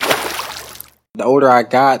The older I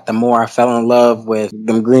got, the more I fell in love with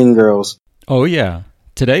them green girls. Oh, yeah.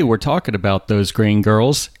 Today we're talking about those green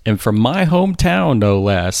girls, and from my hometown, no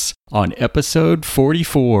less, on episode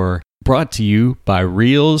 44, brought to you by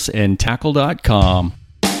reelsandtackle.com.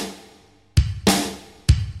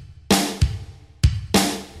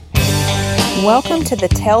 Welcome to the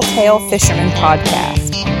Telltale Fisherman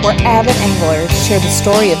Podcast, where avid anglers share the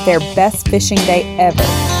story of their best fishing day ever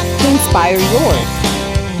to inspire yours.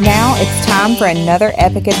 Now it's time for another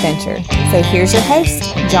epic adventure. So here's your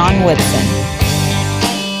host, John Woodson.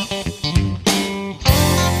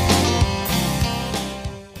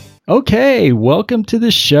 Okay, welcome to the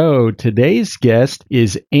show. Today's guest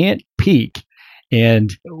is Ant Peak.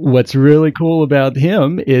 And what's really cool about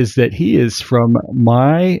him is that he is from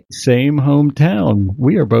my same hometown.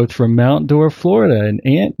 We are both from Mount Dora, Florida. And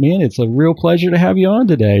Ant, man, it's a real pleasure to have you on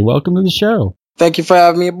today. Welcome to the show. Thank you for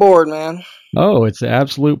having me aboard, man. Oh, it's an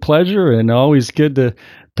absolute pleasure, and always good to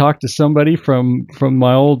talk to somebody from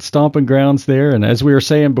my old stomping grounds there. And as we were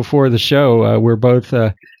saying before the show, we're both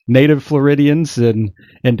native Floridians and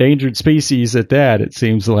endangered species at that, it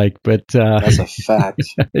seems like. But that's a fact.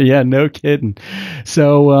 Yeah, no kidding.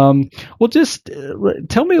 So, well, just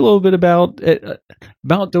tell me a little bit about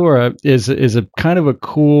Mount Dora. Is a kind of a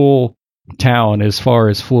cool town as far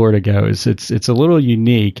as Florida goes. It's a little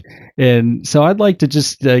unique, and so I'd like to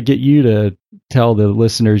just get you to tell the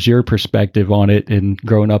listeners your perspective on it and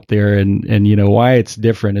growing up there, and you know why it's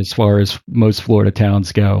different as far as most Florida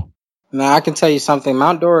towns go. Now, I can tell you something.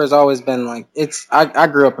 Mount Dora has always been like, I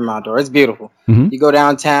grew up in Mount Dora. It's beautiful. Mm-hmm. You go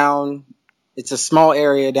downtown. It's a small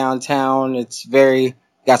area downtown. It's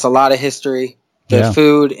got a lot of history. The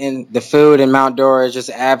food in Mount Dora is just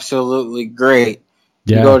absolutely great.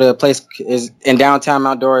 Yeah. You go to a place in downtown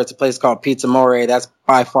Mount Dora. It's a place called Pizza More. That's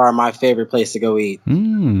by far my favorite place to go eat.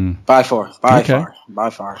 By far.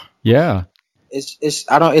 Yeah.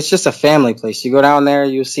 It's just a family place. You go down there,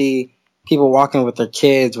 you see people walking with their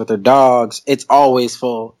kids, with their dogs. It's always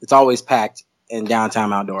full. It's always packed in downtown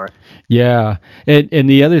Mount Dora. Yeah. And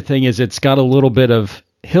the other thing is it's got a little bit of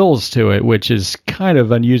hills to it, which is kind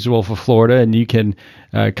of unusual for Florida. And you can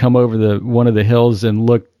come over one of the hills and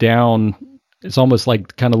look down. It's almost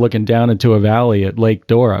like kind of looking down into a valley at Lake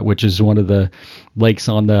Dora, which is one of the lakes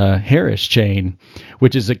on the Harris chain,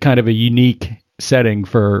 which is a kind of a unique setting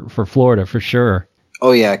for Florida for sure.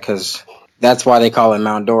 Oh, yeah, because that's why they call it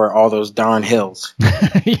Mount Dora, all those darn hills.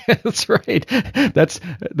 Yeah, that's right. That's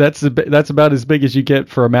about as big as you get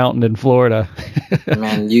for a mountain in Florida.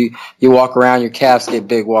 Man, you walk around, your calves get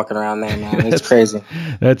big walking around there, man. It's crazy.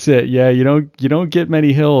 That's it. Yeah, you don't get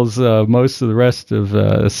many hills most of the rest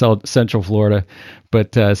of Central Florida,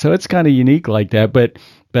 but so it's kind of unique like that. But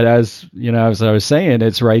as you know, as I was saying,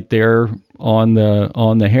 it's right there on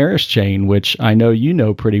the Harris chain, which I know you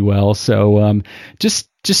know pretty well. So just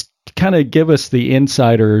kind of give us the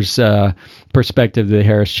insider's perspective of the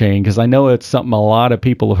Harris chain, because I know it's something a lot of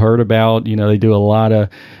people have heard about. You know, they do a lot of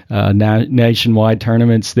nationwide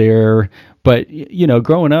tournaments there. But, you know,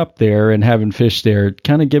 growing up there and having fished there,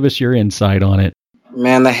 kind of give us your insight on it.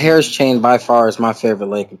 Man, the Harris chain by far is my favorite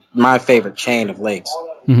lake, my favorite chain of lakes.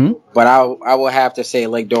 Mm-hmm. But I will have to say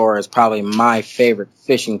Lake Dora is probably my favorite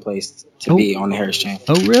fishing place to be on the Harris chain.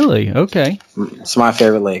 Oh, really? Okay. It's my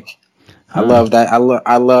favorite lake. I love that.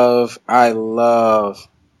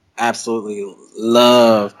 Absolutely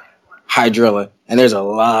love hydrilla. And there's a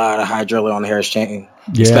lot of hydrilla on the Harris chain,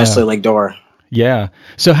 especially Lake Dora. Yeah.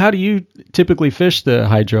 So how do you typically fish the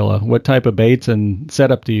hydrilla? What type of baits and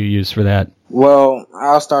setup do you use for that? Well,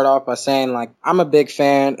 I'll start off by saying, like, I'm a big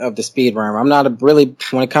fan of the speed worm. I'm not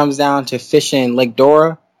when it comes down to fishing Lake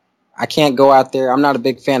Dora, I can't go out there. I'm not a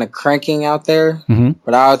big fan of cranking out there,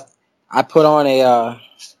 but I put on a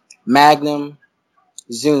Magnum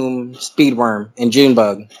Zoom speed worm in June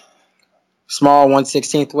bug, small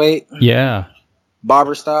 1/16 weight. Yeah.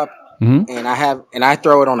 Bobber stop. Mm-hmm. And I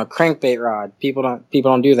throw it on a crankbait rod. People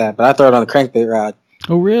don't do that, but I throw it on a crankbait rod.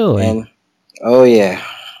 Oh, really? And oh yeah.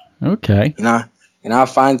 Okay. And I'll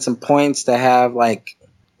find some points that have like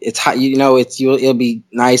it's hot. You know, it'll be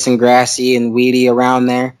nice and grassy and weedy around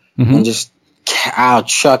there, and just I'll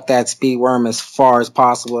chuck that speed worm as far as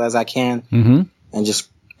possible as I can, and just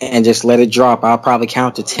let it drop. I'll probably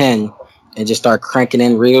count to 10 and just start cranking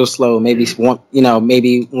in real slow. Maybe one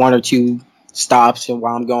or two stops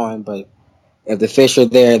while I'm going, but if the fish are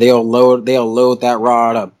there, they'll load that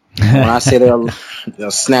rod up. When I say they'll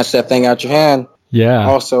snatch that thing out your hand. Yeah.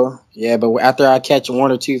 Also, but after I catch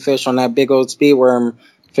one or two fish on that big old speed worm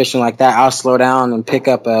fishing like that, I'll slow down and pick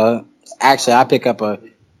up a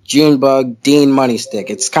June bug Dean money stick.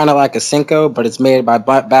 It's kind of like a Senko, but it's made by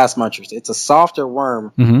bass munchers. It's a softer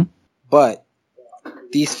worm, but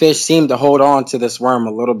these fish seem to hold on to this worm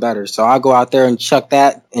a little better. So I'll go out there and chuck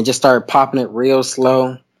that and just start popping it real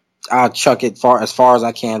slow. I'll chuck it as far as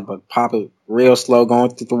I can, but pop it real slow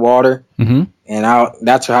going through the water. Mm-hmm. And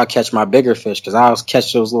that's how I catch my bigger fish, because I always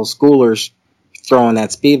catch those little schoolers throwing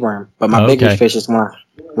that speed worm. But my bigger fish is when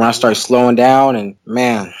I start slowing down, and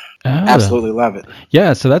man, absolutely love it.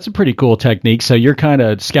 Yeah, so that's a pretty cool technique. So you're kind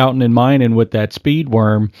of scouting and mining with that speed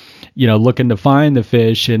worm, looking to find the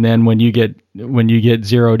fish, and then when you get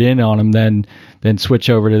zeroed in on them, then switch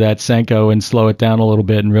over to that Senko and slow it down a little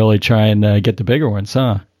bit and really try and get the bigger ones,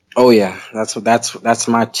 huh? Oh yeah, that's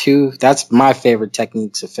my favorite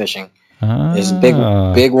techniques of fishing. Is big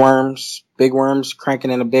worms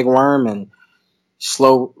cranking in a big worm and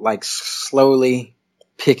slowly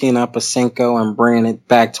picking up a Senko and bringing it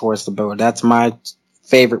back towards the boat. That's my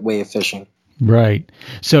favorite way of fishing. Right.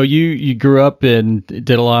 So you grew up and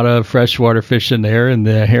did a lot of freshwater fishing there in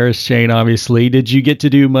the Harris Chain, obviously. Did you get to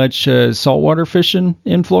do much saltwater fishing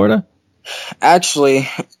in Florida? Actually,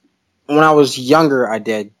 when I was younger, I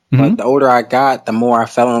did. Mm-hmm. But the older I got, the more I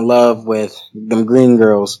fell in love with them green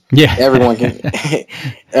girls. Yeah. Everyone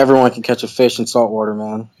can catch a fish in saltwater,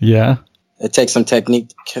 man. Yeah. It takes some technique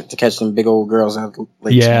to catch them big old girls out of the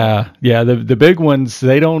lakes. Yeah. Yeah. The big ones,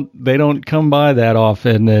 they don't come by that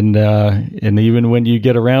often. And even when you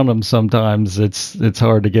get around them, sometimes it's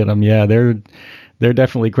hard to get them. Yeah. They're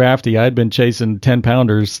definitely crafty. I'd been chasing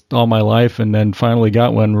 10-pounders all my life and then finally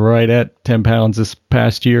got one right at 10 pounds this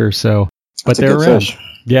past year or so. But they're around. Fish.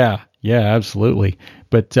 Yeah, absolutely.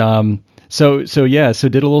 But so did a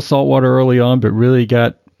little saltwater early on, but really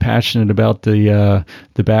got passionate about the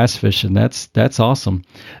bass fishing. That's awesome.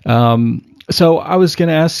 So I was going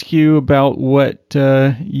to ask you about what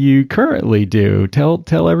you currently do.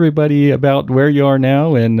 Tell everybody about where you are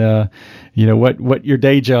now and what your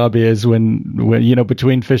day job is when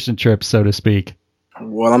between fishing trips, so to speak.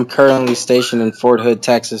 Well, I'm currently stationed in Fort Hood,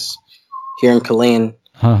 Texas, here in Killeen.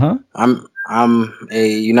 Uh-huh. I'm a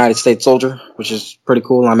United States soldier, which is pretty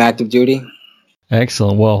cool. I'm active duty.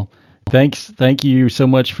 Excellent. Well, thank you so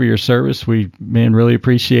much for your service. We really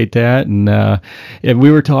appreciate that. And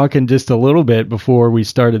we were talking just a little bit before we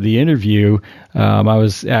started the interview. I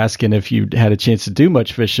was asking if you had a chance to do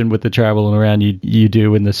much fishing with the traveling around you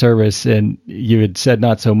do in the service, and you had said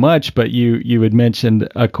not so much, but you had mentioned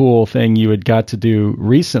a cool thing you had got to do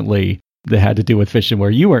recently that had to do with fishing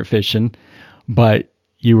where you weren't fishing, but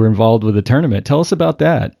you were involved with a tournament. Tell us about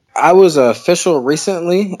that. I was an official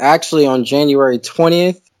recently. Actually, on January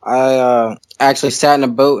 20th, I actually sat in a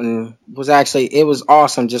boat and it was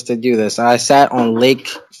awesome just to do this. I sat on Lake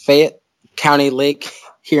Fayette, County Lake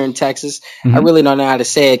here in Texas. Mm-hmm. I really don't know how to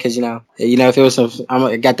say it because, if it was,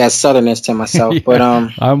 I got that southernness to myself. Yeah, but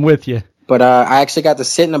I'm with you. But I actually got to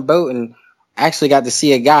sit in a boat and actually got to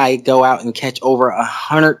see a guy go out and catch over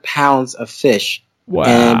 100 pounds of fish. Wow.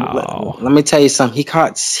 And let me tell you something. He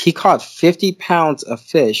caught 50 pounds of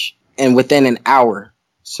fish and within an hour.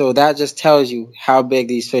 So that just tells you how big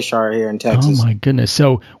these fish are here in Texas. Oh my goodness.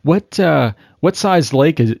 So what size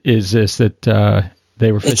lake is this that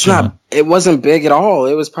they were fishing on? It wasn't big at all.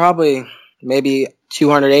 It was probably maybe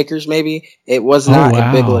 200 acres maybe. It was not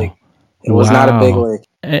a big lake. It was not a big lake.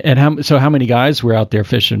 And how many guys were out there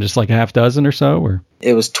fishing? Just like a half dozen or so? Or?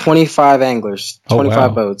 It was 25 anglers,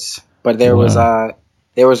 25 boats. But there was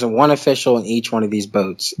one official in each one of these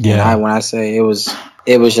boats. Yeah. And when I say it was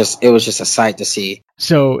just a sight to see.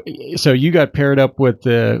 So you got paired up with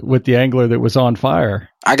the angler that was on fire.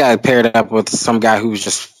 I got paired up with some guy who was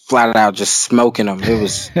just flat out just smoking them. It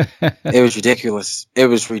was ridiculous. It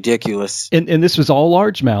was ridiculous. And this was all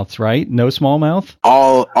largemouths, right? No smallmouth?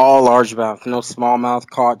 All largemouth, no smallmouth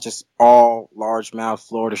caught, just all largemouth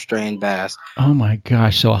Florida strain bass. Oh my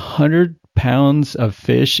gosh! So 100 pounds of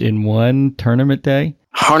fish in one tournament day?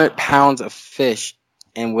 100 pounds of fish,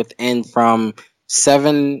 and within from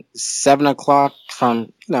 7 o'clock to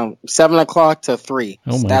 3.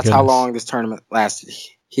 Oh my That's goodness. how long this tournament lasted.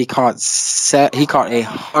 He caught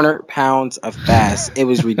 100 pounds of bass. It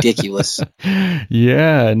was ridiculous.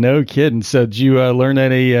 Yeah, no kidding. So did you learn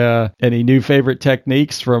any new favorite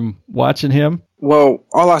techniques from watching him? Well,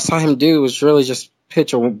 all I saw him do was really just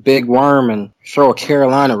pitch a big worm and throw a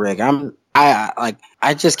Carolina rig.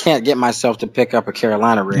 I just can't get myself to pick up a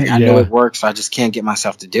Carolina rig. I know it works. I just can't get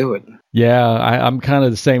myself to do it. Yeah, I'm kind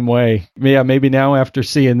of the same way. Yeah, maybe now after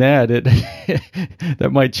seeing that, that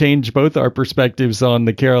might change both our perspectives on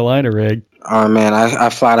the Carolina rig. Oh man, I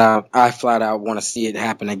flat out want to see it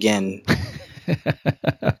happen again.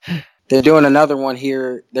 They're doing another one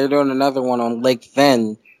here. They're doing another one on Lake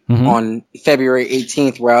Fenn on February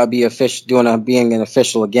 18th, where I'll be being an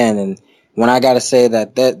official again, and when I got to say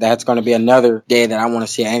that's going to be another day that I want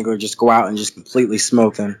to see an angler just go out and just completely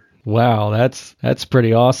smoke them. Wow, that's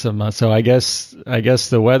pretty awesome. So I guess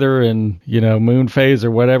the weather and, moon phase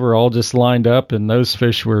or whatever all just lined up, and those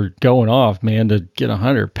fish were going off, man. To get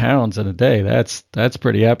 100 pounds in a day, that's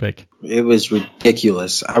pretty epic. It was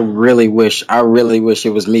ridiculous. I really wish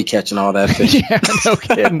it was me catching all that fish. Yeah, no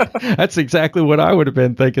kidding. That's exactly what I would have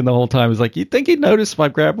been thinking the whole time. It's like, you think he'd notice if I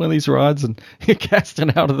grab one of these rods and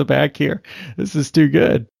casting out of the back here? This is too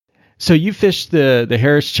good. So you fished the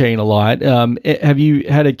Harris Chain a lot. Have you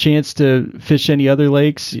had a chance to fish any other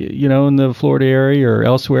lakes, in the Florida area or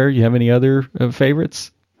elsewhere? You have any other favorites?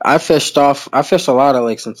 I fished a lot of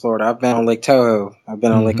lakes in Florida. I've been on Lake Toho. I've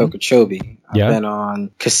been on Lake Okeechobee. I've been on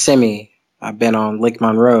Kissimmee. I've been on Lake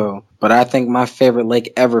Monroe. But I think my favorite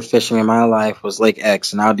lake ever fishing in my life was Lake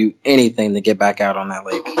X, and I'll do anything to get back out on that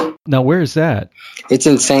lake. Now, where is that? It's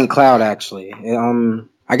in St. Cloud, actually.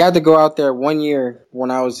 I got to go out there one year when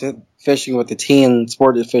I was fishing with the Teen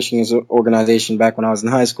Sport Fishing organization back when I was in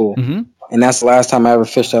high school. Mm-hmm. And that's the last time I ever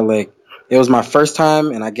fished that lake. It was my first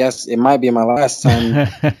time, and I guess it might be my last time.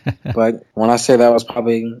 But when I say that was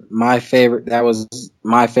probably my favorite, that was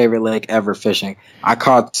my favorite lake ever fishing. I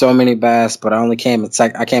caught so many bass, but I came in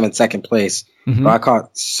second place. Mm-hmm. But I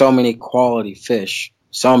caught so many quality fish,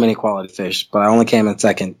 but I only came in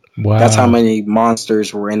second. Wow. That's how many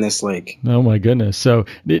monsters were in this lake. Oh, my goodness. So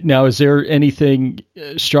now, is there anything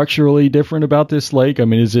structurally different about this lake? I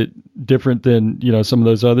mean, is it different than, some of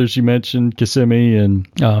those others you mentioned, Kissimmee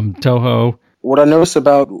and Toho? What I noticed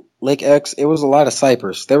about Lake X, it was a lot of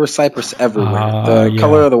cypress. There was cypress everywhere. The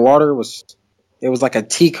color of the water was like a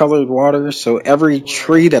tea-colored water. So every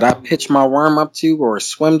tree that I pitched my worm up to or a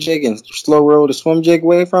swim jig and slow roll the swim jig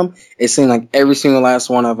away from, it seemed like every single last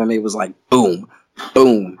one of them, it was like boom,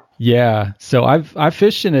 boom. Yeah, so I've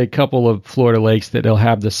fished in a couple of Florida lakes that they'll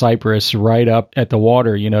have the cypress right up at the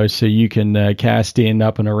water, so you can cast in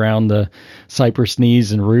up and around the cypress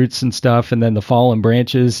knees and roots and stuff, and then the fallen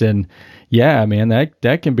branches, and yeah, man,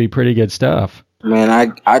 that can be pretty good stuff.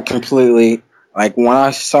 Man, I completely, like, when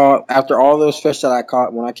I saw, after all those fish that I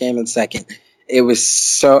caught when I came in second, it was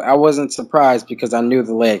so, I wasn't surprised because I knew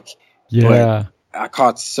the lake. Yeah. I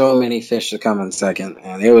caught so many fish to come in second,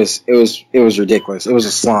 and it was ridiculous. It was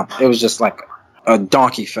a slump. It was just like a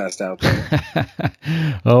donkey fest out there.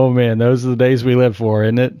 Oh man, those are the days we live for,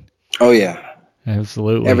 isn't it? Oh yeah,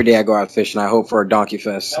 absolutely. Every day I go out fishing, I hope for a donkey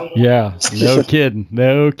fest. Yeah, no kidding,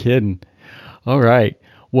 no kidding. All right.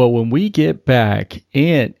 Well, when we get back,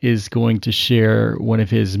 Ant is going to share one of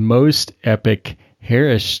his most epic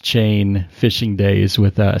Harris Chain fishing days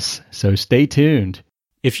with us. So stay tuned.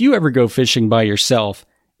 If you ever go fishing by yourself,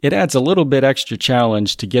 it adds a little bit extra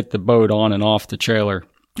challenge to get the boat on and off the trailer.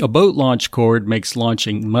 A boat launch cord makes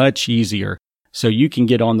launching much easier, so you can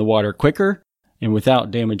get on the water quicker and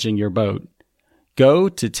without damaging your boat. Go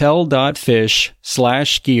to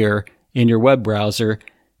tell.fish/gear in your web browser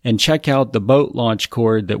and check out the boat launch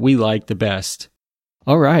cord that we like the best.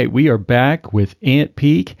 All right, we are back with Ant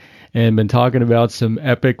Peak and been talking about some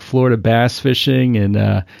epic Florida bass fishing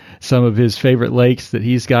and some of his favorite lakes that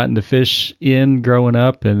he's gotten to fish in growing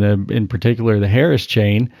up, and in particular the Harris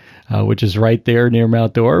Chain, which is right there near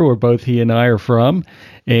Mount Dora, where both he and I are from.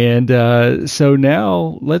 And so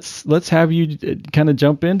now let's have you kind of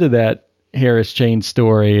jump into that Harris Chain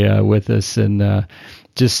story with us, and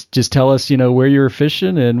just tell us, where you were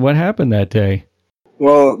fishing and what happened that day.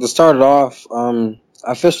 Well, to start it off,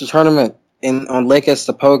 I fished a tournament on Lake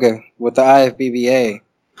Estapoga with the IFBBA,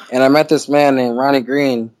 and I met this man named Ronnie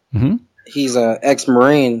Green. Mm-hmm. He's an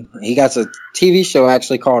ex-Marine. He got a TV show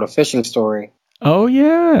actually called A Fishing Story. Oh,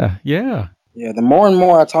 yeah. Yeah, the more and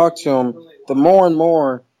more I talked to him, the more and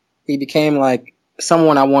more he became like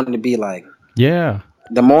someone I wanted to be like. Yeah.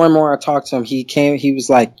 The more and more I talked to him, he was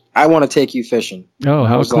like, I want to take you fishing. Oh,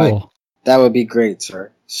 how cool. Like, that would be great,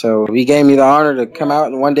 sir. So he gave me the honor to come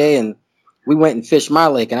out one day, and we went and fished my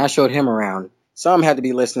lake, and I showed him around. Some had to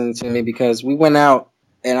be listening to me because we went out,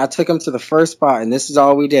 and I took him to the first spot, and this is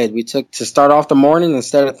all we did. We took, to start off the morning,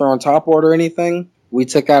 instead of throwing topwater or anything, we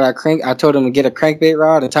took out our crank. I told him to get a crankbait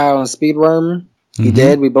rod and tie it on a speed worm. Mm-hmm. He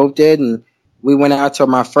did. We both did, and we went out to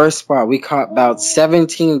my first spot. We caught about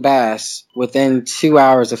 17 bass within 2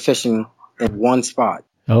 hours of fishing in one spot.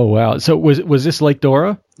 Oh, wow. So was this Lake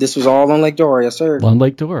Dora? This was all on Lake Dora, yes, sir. On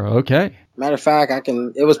Lake Dora, okay. Matter of fact,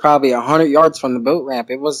 it was probably 100 yards from the boat ramp.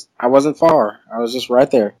 I wasn't far. I was just right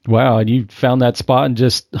there. Wow, and you found that spot and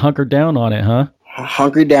just hunkered down on it, huh?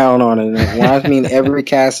 Hunkered down on it. When I mean every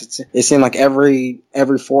cast, it seemed like every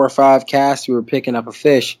 4 or 5 casts we were picking up a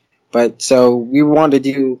fish. But so we wanted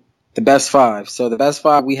to do the best 5. So the best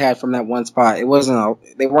 5 we had from that one spot,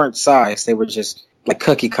 they weren't sized. They were just like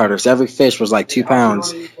cookie cutters. Every fish was like 2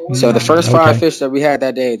 pounds. So the first 5 fish that we had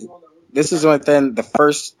that day, this is within the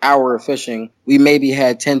first hour of fishing. We maybe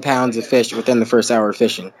had 10 pounds of fish within the first hour of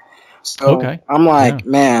fishing. So I'm like,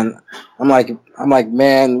 man,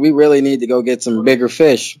 we really need to go get some bigger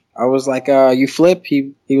fish. I was like, you flip?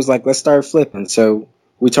 He was like, let's start flipping. So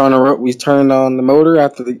we turned on the motor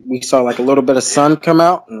after we saw like a little bit of sun come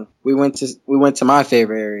out, and we went to my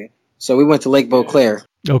favorite area. So we went to Lake Beauclair.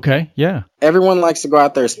 Okay, yeah. Everyone likes to go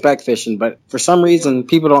out there speck fishing, but for some reason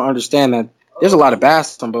people don't understand that there's a lot of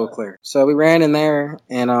bass on Beauclair. So we ran in there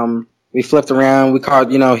and we flipped around. We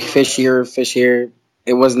caught, fish here, fish here.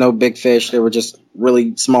 It was no big fish. They were just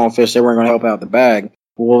really small fish. They weren't going to help out the bag.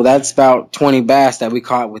 Well, that's about 20 bass that we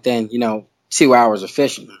caught within, 2 hours of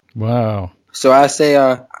fishing. Wow. So I say,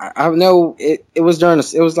 I know it was during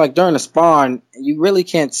the spawn. You really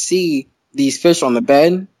can't see these fish on the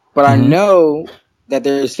bed, but I know that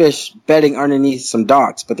there's fish bedding underneath some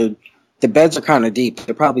docks, but the beds are kind of deep.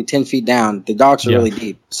 They're probably 10 feet down. The docks are really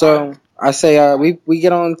deep. So I say, we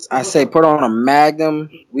get on, I say, put on a Magnum.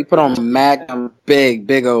 We put on Magnum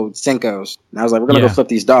big old Senkos. And I was like, we're going to go flip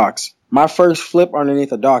these docks. My first flip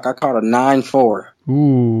underneath a dock, I caught a 9.4.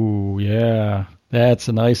 Ooh, yeah. That's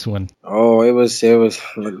a nice one. Oh, it was. Yeah.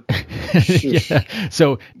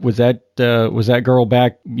 So was that girl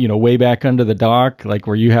back, way back under the dock? Like,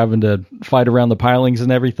 were you having to fight around the pilings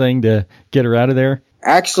and everything to get her out of there?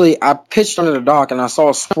 Actually, I pitched under the dock and I saw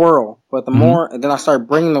a swirl, but and then I started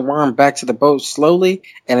bringing the worm back to the boat slowly.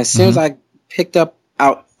 And as soon as I picked up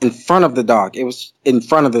out in front of the dock, it was in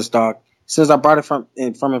front of this dock. As soon as I brought it from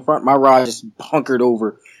in front, my rod just hunkered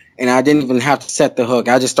over. And I didn't even have to set the hook.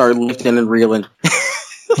 I just started lifting and reeling.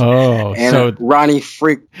 Oh, and so Ronnie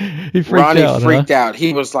freaked out.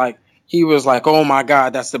 He was like, oh my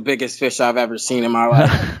God, that's the biggest fish I've ever seen in my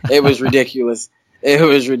life. It was ridiculous.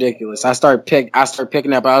 I started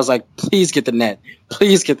picking up. I was like, please get the net.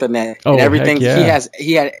 Oh, and everything. Heck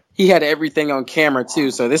yeah. He had everything on camera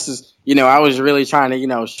too. So this is, I was really trying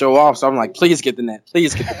to, show off. So I'm like, please get the net.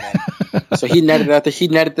 So he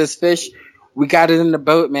netted this fish. We got it in the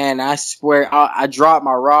boat, man. I swear, I dropped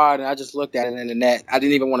my rod and I just looked at it in the net. I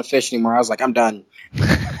didn't even want to fish anymore. I was like, I'm done.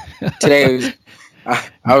 Today,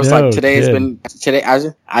 I was like, today.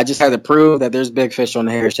 I just had to prove that there's big fish on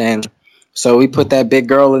the Harris Channel. So we put that big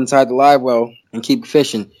girl inside the live well and keep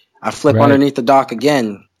fishing. I flip underneath the dock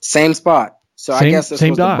again, same spot. So I guess this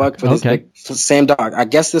was the buck for this same dog. I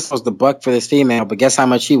guess this was the buck for this female, but guess how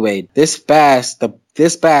much he weighed? This bass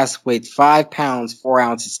weighed 5 pounds, 4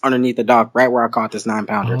 ounces underneath the dock, right where I caught this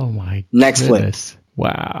 9-pounder. Oh my Next goodness. flip.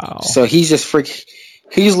 Wow. So he's just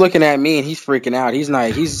he's looking at me and he's freaking out. He's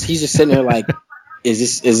just sitting there like,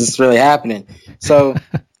 is this really happening? So,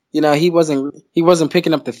 he wasn't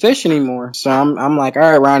picking up the fish anymore. So I'm like, all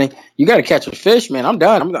right, Ronnie, you got to catch a fish, man. I'm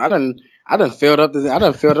done. I done filled up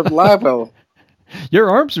the live well. Your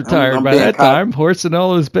arms are tired by that time, horsing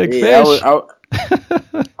all those big fish. I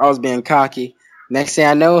was being cocky. Next thing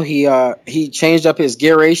I know, he changed up his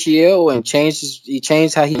gear ratio and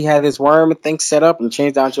changed how he had his worm and things set up and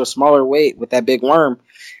changed down to a smaller weight with that big worm.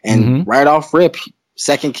 And right off rip,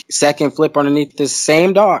 second flip underneath this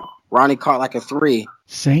same dock, Ronnie caught like a 3.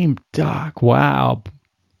 Same dock. Wow.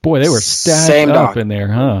 Boy, they were stacked up in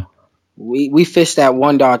there, huh? We fished that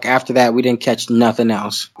one dock. After that, we didn't catch nothing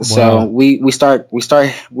else. Wow. So we started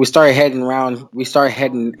heading around. We started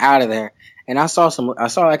heading out of there, and I saw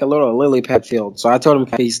like a little lily pad field. So I told him,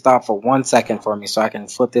 can he stop for 1 second for me so I can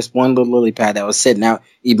flip this one little lily pad that was sitting out,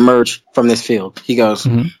 emerge from this field. He goes,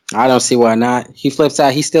 I don't see why not. He flips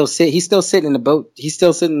out. He's still sitting in the boat. He's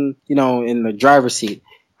still sitting, in the driver's seat.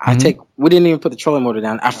 We didn't even put the trolling motor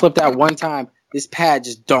down. I flipped out one time. This pad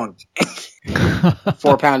just dunked.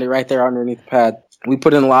 4-pounder right there underneath the pad. We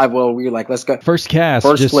put in the live well. We were like, let's go. First cast.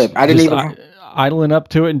 First flip. I didn't even idling up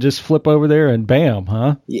to it and just flip over there and bam,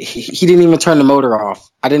 huh? He didn't even turn the motor off.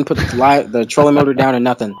 I didn't put the trolling motor down or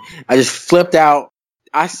nothing. I just flipped out.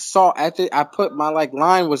 I saw I put my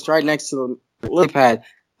line was right next to the lily pad.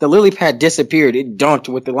 The lily pad disappeared. It dunked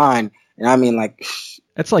with the line. And I mean,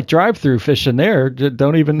 that's like drive-through fishing there.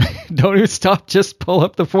 Don't even stop. Just pull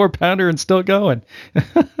up the 4-pounder and still going.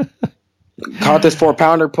 Caught this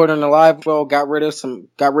 4-pounder, put it in the live well, got rid of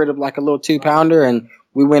like a little 2-pounder, and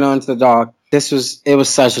we went on to the dock. It was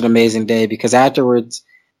such an amazing day because afterwards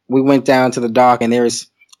we went down to the dock and there was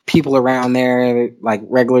people around there, like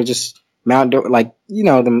regular just the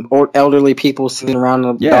elderly people sitting around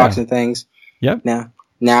the docks and things. Yep.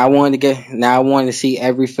 Now I wanted to see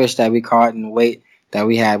every fish that we caught and the weight that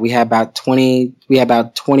we had. We had about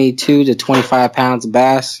 22 to 25 pounds of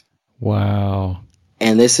bass. Wow.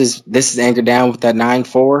 And this is anchored down with that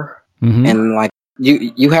 9.4. And like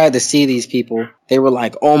you had to see these people. They were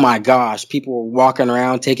like, oh my gosh, people were walking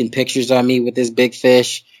around taking pictures of me with this big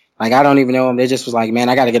fish. Like, I don't even know them. They just was like, man,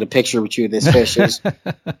 I got to get a picture with you with this fish. It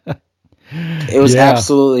was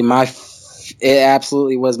absolutely it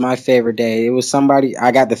absolutely was my favorite day. It was somebody,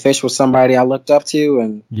 I got the fish with somebody I looked up to,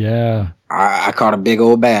 and I caught a big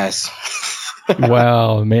old bass.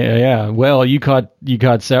 Wow, man, yeah. Well, you caught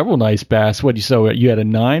several nice bass. What you had a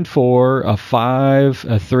 9.4, a 5,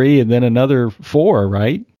 a 3, and then another 4,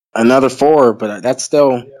 right? Another 4, but that's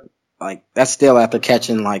still after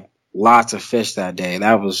catching like lots of fish that day.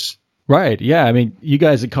 That was right. Yeah, I mean, you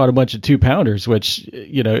guys had caught a bunch of 2-pounders, which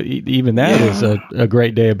even that is a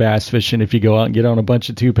great day of bass fishing if you go out and get on a bunch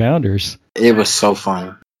of 2-pounders. It was so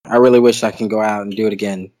fun. I really wish I can go out and do it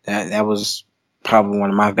again. That was probably one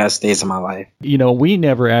of my best days of my life. We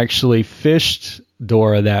never actually fished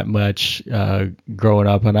Dora that much growing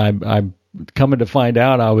up, and I'm coming to find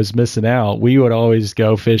out I was missing out. We would always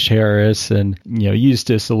go fish Harris and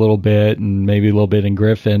Eustis a little bit, and maybe a little bit in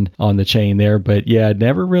Griffin on the chain there, but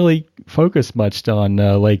never really focused much on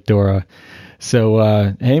Lake Dora.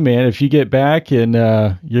 So hey man, if you get back and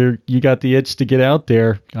you got the itch to get out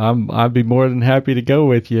there, I'd be more than happy to go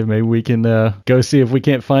with you. Maybe we can go see if we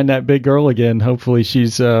can't find that big girl again. Hopefully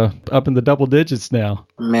she's up in the double digits now.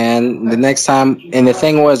 Man, the next time, and the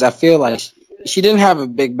thing was, I feel like she didn't have a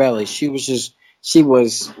big belly. I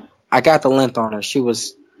got the length on her. She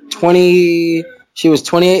was 28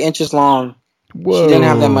 inches long. Whoa. She didn't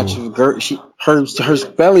have that much of a girth. Her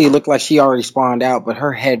belly looked like she already spawned out, but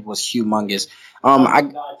her head was humongous.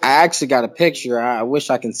 I actually got a picture. I wish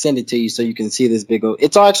I can send it to you so you can see this big old.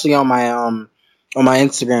 It's actually on my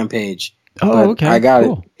Instagram page. Oh, okay. I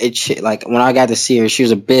got it. Like when I got to see her, she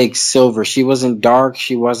was a big silver. She wasn't dark.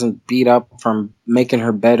 She wasn't beat up from making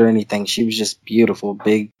her bed or anything. She was just beautiful,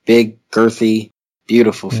 big, girthy,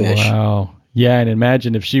 beautiful fish. Wow. Yeah, and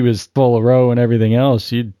imagine if she was full of roe and everything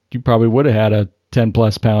else, you probably would have had a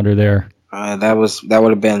 10+ pounder there. That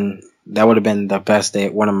would have been the best day.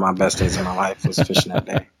 One of my best days of my life was fishing that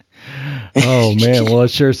day. Oh man, well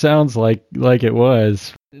it sure sounds like it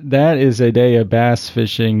was. That is a day of bass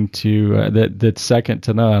fishing that's second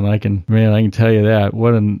to none. I can tell you that.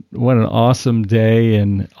 What an awesome day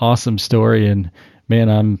and awesome story. And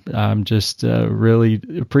man, I'm just really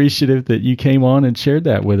appreciative that you came on and shared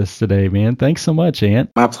that with us today, man. Thanks so much,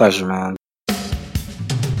 Ant. My pleasure, man.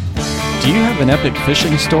 Do you have an epic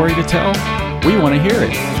fishing story to tell? We want to hear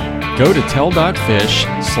it. Go to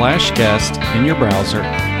tell.fish/guest in your browser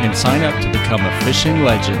and sign up to become a fishing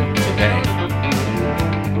legend today.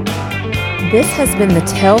 This has been the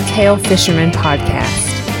Telltale Fisherman Podcast.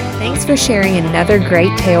 Thanks for sharing another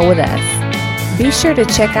great tale with us. Be sure to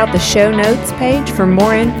check out the show notes page for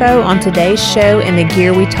more info on today's show and the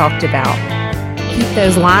gear we talked about. Keep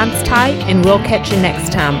those lines tight, and we'll catch you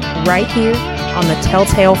next time right here on the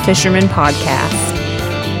Telltale Fisherman Podcast.